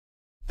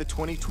The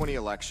 2020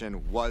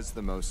 election was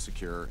the most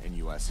secure in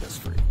U.S.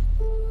 history.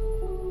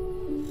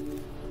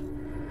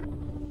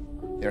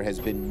 There has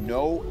been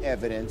no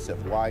evidence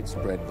of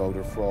widespread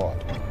voter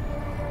fraud.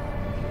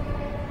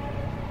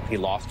 He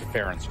lost a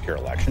fair and secure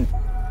election.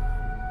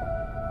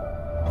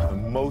 The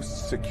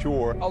most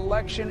secure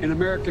election in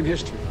American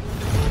history.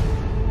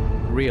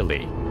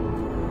 Really?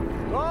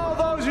 All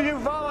those of you who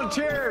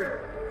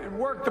volunteered and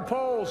worked the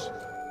polls,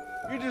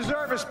 you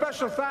deserve a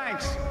special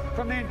thanks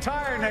from the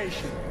entire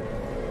nation.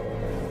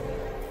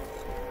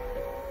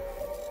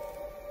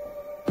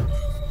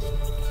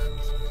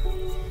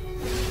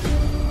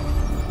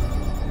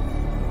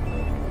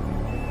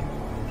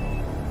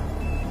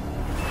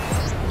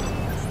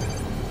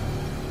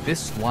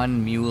 This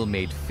one mule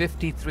made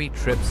 53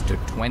 trips to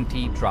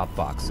 20 drop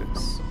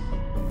boxes.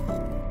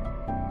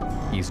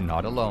 He's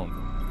not alone.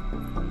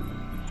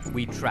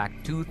 We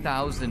tracked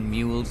 2,000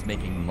 mules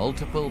making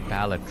multiple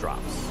ballot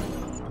drops.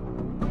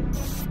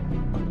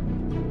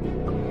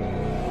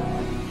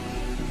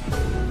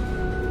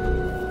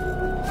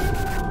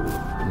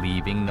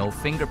 Leaving no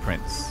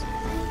fingerprints.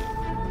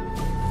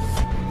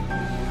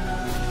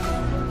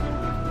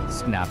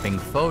 Snapping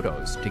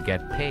photos to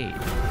get paid.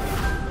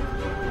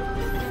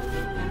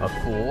 A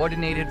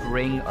coordinated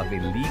ring of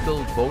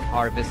illegal vote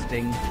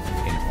harvesting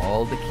in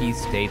all the key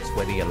states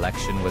where the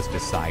election was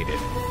decided.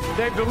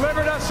 They've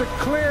delivered us a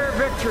clear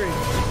victory.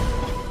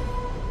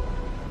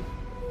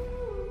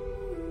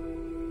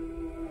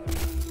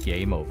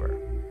 Game over.